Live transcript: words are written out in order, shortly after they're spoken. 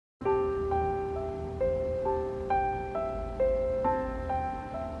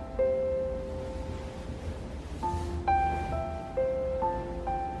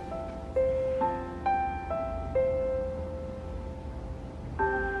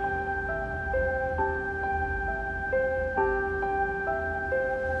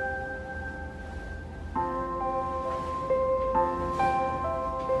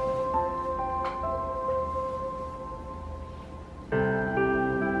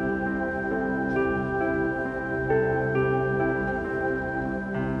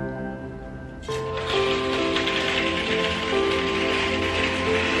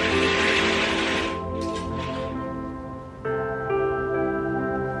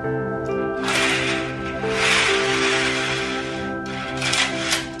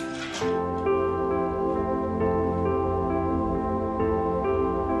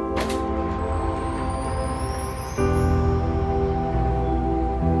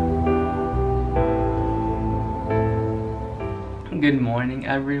Good morning,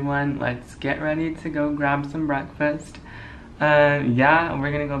 everyone. Let's get ready to go grab some breakfast. Yeah,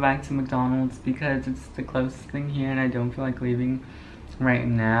 we're gonna go back to McDonald's because it's the closest thing here and I don't feel like leaving right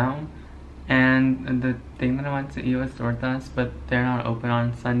now. And the thing that I want to eat was tortas, but they're not open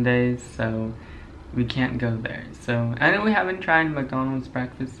on Sundays, so we can't go there. So I know we haven't tried McDonald's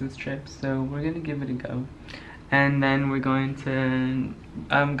breakfast this trip, so we're gonna give it a go. And then we're going to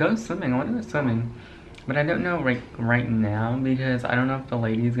go swimming. I want to go swimming, but I don't know right now because I don't know if the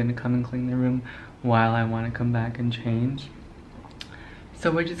lady is gonna come and clean the room while I want to come back and change.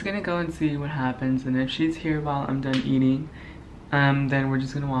 So we're just gonna go and see what happens, and if she's here while I'm done eating, then we're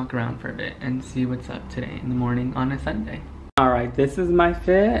just gonna walk around for a bit and see what's up today in the morning on a Sunday. Alright, this is my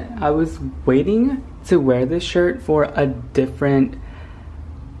fit. I was waiting to wear this shirt for a different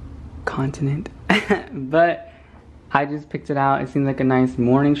continent, but I just picked it out. It seems like a nice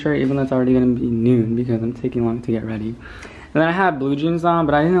morning shirt, even though it's already gonna be noon because I'm taking long to get ready. And then I have blue jeans on,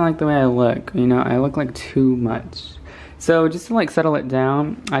 but I didn't like the way I look. You know, I look like too much. So just to like settle it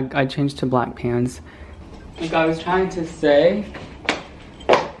down, I changed to black pants. Like I was trying to say,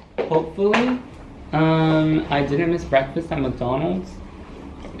 hopefully, I didn't miss breakfast at McDonald's.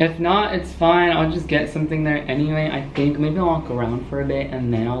 If not, it's fine. I'll just get something there anyway. I think maybe I'll walk around for a bit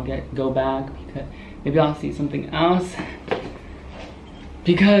and then I'll go back because maybe I'll see something else.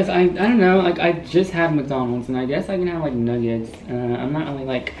 Because I don't know, like I just had McDonald's and I guess I can have like nuggets. I'm not really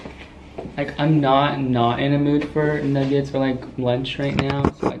like I'm not in a mood for nuggets or like lunch right now,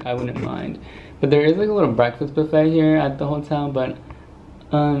 so like I wouldn't mind. But there is like a little breakfast buffet here at the hotel, but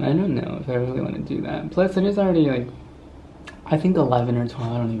I don't know if I really want to do that. Plus it is already like, I think 11 or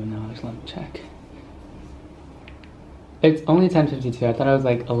 12, I don't even know, just let me check. It's only 10:52, I thought it was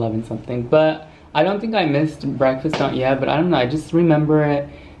like 11 something, but I don't think I missed breakfast, not yet, but I don't know, I just remember it,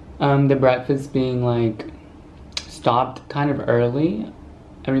 the breakfast being like stopped kind of early.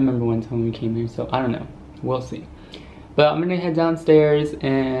 I remember one time we came here, so I don't know, we'll see. But I'm gonna head downstairs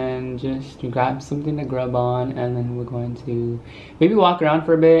and just grab something to grub on, and then we're going to maybe walk around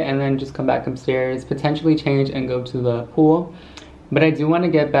for a bit and then just come back upstairs, potentially change and go to the pool. But I do want to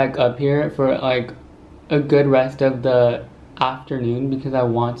get back up here for like a good rest of the afternoon because I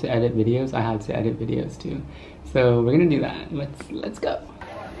want to edit videos. I have to edit videos too. So we're gonna do that. Let's go.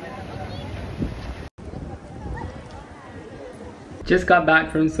 Just got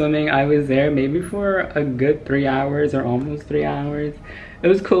back from swimming. I was there maybe for a good 3 hours or almost 3 hours. It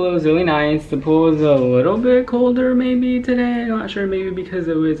was cool, it was really nice. The pool was a little bit colder maybe today. I'm not sure, maybe because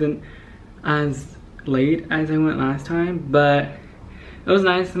it wasn't as late as I went last time, but it was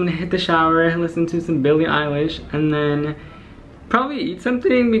nice. I'm gonna hit the shower, listen to some Billie Eilish, and then probably eat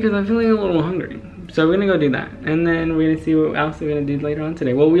something because I'm feeling a little hungry. So we're gonna go do that. And then we're gonna see what else we're gonna do later on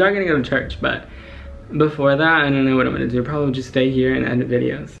today. Well, we are gonna go to church, but before that, I don't know what I'm gonna do. Probably just stay here and edit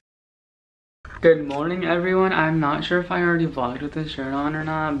videos. Good morning, everyone. I'm not sure if I already vlogged with this shirt on or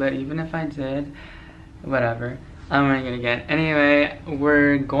not, but even if I did, whatever. I'm wearing it again. Anyway,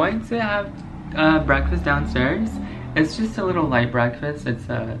 we're going to have breakfast downstairs. It's just a little light breakfast. It's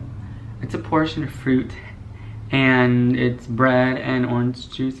a portion of fruit, and it's bread and orange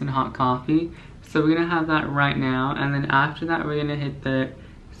juice and hot coffee. So we're gonna have that right now, and then after that, we're gonna hit the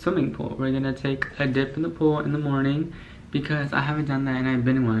swimming pool. We're gonna take a dip in the pool in the morning because I haven't done that and I've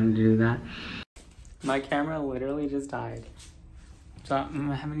been wanting to do that. My camera literally just died, so I'm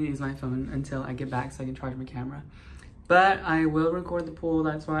having to use my phone until I get back so I can charge my camera. But I will record the pool.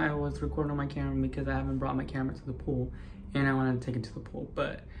 That's why I was recording on my camera, because I haven't brought my camera to the pool and I wanted to take it to the pool.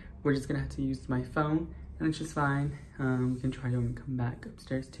 But we're just gonna have to use my phone and it's just fine. We can charge it when we come back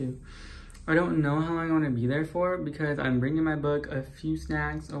upstairs too. I don't know how long I want to be there for because I'm bringing my book, a few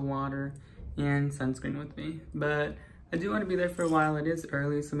snacks, a water, and sunscreen with me. But I do want to be there for a while. It is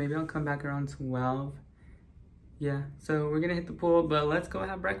early, so maybe I'll come back around 12. Yeah, so we're gonna hit the pool, but let's go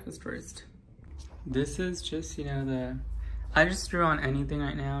have breakfast first. This is just, you know, I just threw on anything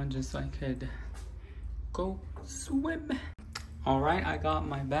right now just so I could go swim. All right, I got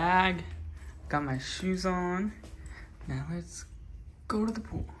my bag, got my shoes on. Now let's go to the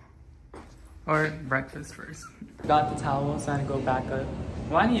pool. Or breakfast first. Got the towel, so I had to go back up.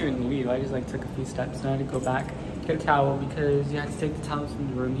 Well, I didn't even leave. I just like took a few steps and I had to go back, get a towel because you have to take the towels from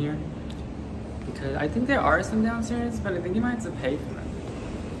the room here. Because I think there are some downstairs, but I think you might have to pay for them.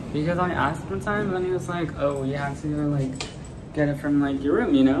 Because I asked one time and then he was like, oh, you have to like get it from like your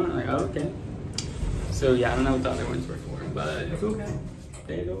room, you know? I'm like, oh, okay. So yeah, I don't know what the other ones were for, but it's okay.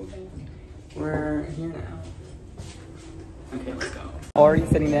 It's okay. We're here now. Okay, let's go. Already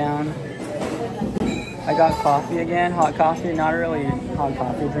sitting down. I got coffee again, hot coffee. Not really a hot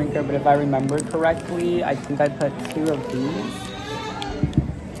coffee drinker, but if I remember correctly, I think I put 2 of these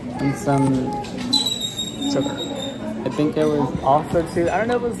and some sugar. I think it was also 2. I don't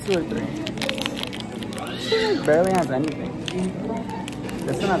know if it was 2 or 3. It barely has anything.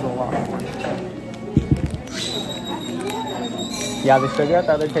 This one has a lot more. Yeah, the sugar at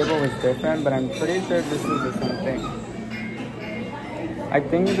the other table was different, but I'm pretty sure this is the same thing. I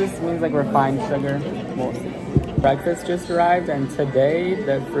think this means like refined sugar. We'll see. Breakfast just arrived, and today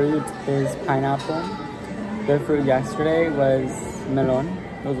the fruit is pineapple. The fruit yesterday was melon.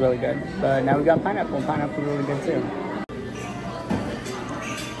 It was really good. But now we got pineapple. Pineapple is really good too.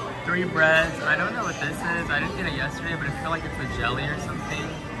 3 breads. I don't know what this is. I didn't get it yesterday, but I feel like it's a jelly or something.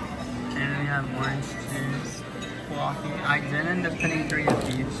 And we have orange juice, coffee. I did end up putting 3 of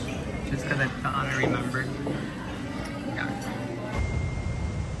each just because I thought I remembered. Yeah.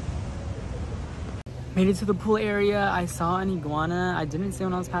 Made it to the pool area. I saw an iguana. I didn't see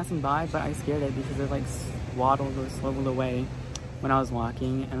when I was passing by, but I scared it because it like swaddled or swiveled away when I was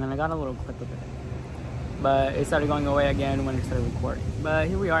walking, and then I got a little clip of it. But it started going away again when I started recording. But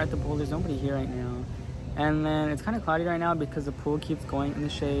here we are at the pool. There's nobody here right now. And then it's kind of cloudy right now because the pool keeps going in the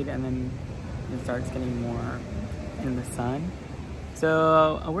shade, and then it starts getting more in the sun.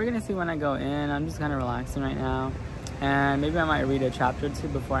 So we're gonna see when I go in. I'm just kind of relaxing right now. And maybe I might read a chapter or 2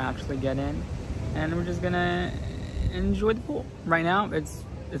 before I actually get in. And we're just gonna enjoy the pool. Right now, it's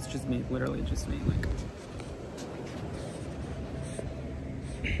just me, literally just me. Like,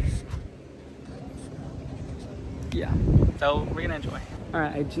 yeah, so we're gonna enjoy. All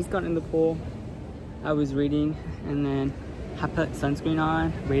right, I just got in the pool. I was reading, and then I put sunscreen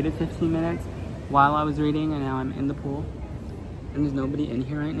on, waited 15 minutes while I was reading, and now I'm in the pool. And there's nobody in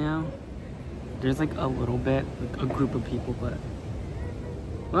here right now. There's like a little bit, like a group of people, but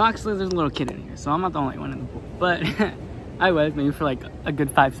well, actually, there's a little kid in here, so I'm not the only one in the pool. But I was, maybe for like a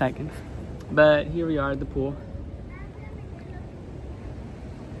good 5 seconds. But here we are at the pool.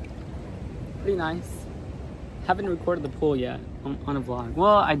 Pretty nice. Haven't recorded the pool yet on a vlog.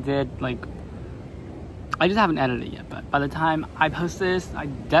 Well, I did, like, I just haven't edited it yet. But by the time I post this, I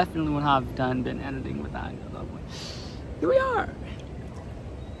definitely would have been editing with that. Here we are.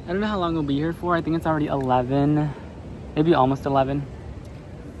 I don't know how long we'll be here for. I think it's already 11, maybe almost 11.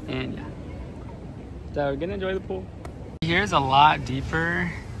 And yeah, so we're gonna enjoy the pool. Here's a lot deeper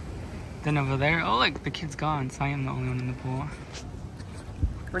than over there. Oh, like the kid's gone, so I am the only one in the pool.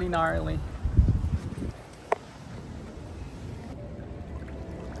 Pretty gnarly.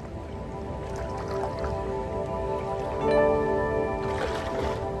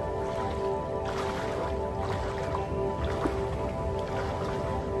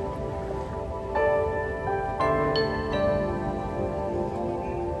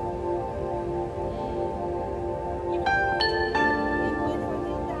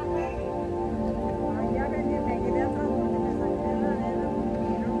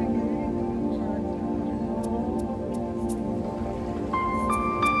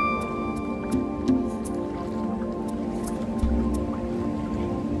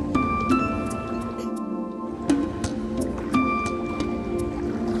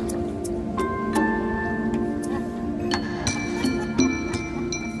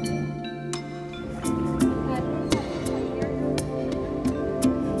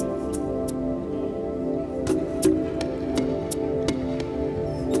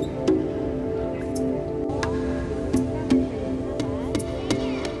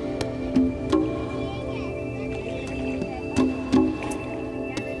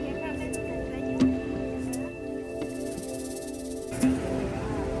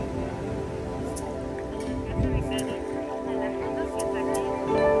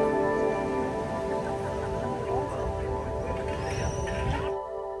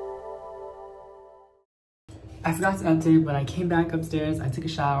 I forgot to update, but I came back upstairs, I took a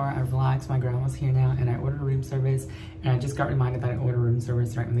shower, I relaxed, my grandma's here now, and I ordered room service, and I just got reminded that I ordered room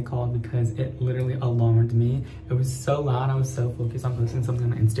service right when they called because it literally alarmed me. It was so loud, I was so focused on posting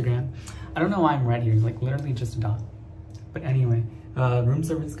something on Instagram. I don't know why I'm red here, like literally just a dot. But anyway, room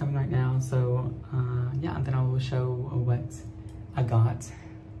service is coming right now, so yeah, and then I will show what I got,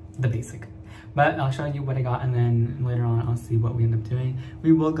 the basic. But I'll show you what I got, and then later on I'll see what we end up doing.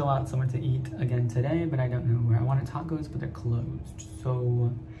 We will go out somewhere to eat again today, but I don't know where. I wanted tacos, but they're closed,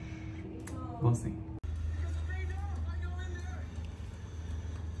 so we'll see.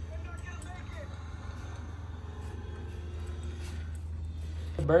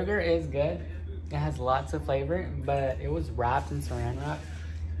 The burger is good. It has lots of flavor, but it was wrapped in saran wrap,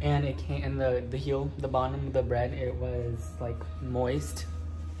 and it came in the heel, the bottom of the bread, it was like moist.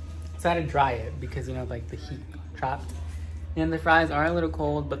 So I had to dry it because, you know, like the heat trapped. And the fries are a little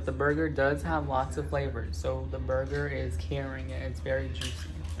cold, but the burger does have lots of flavor. So the burger is carrying it. It's very juicy.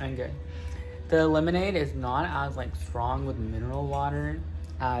 and good. The lemonade is not as like strong with mineral water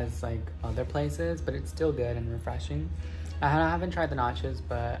as like other places, but it's still good and refreshing. I haven't tried the nachos,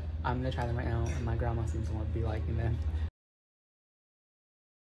 but I'm gonna try them right now, and my grandma seems to be liking them.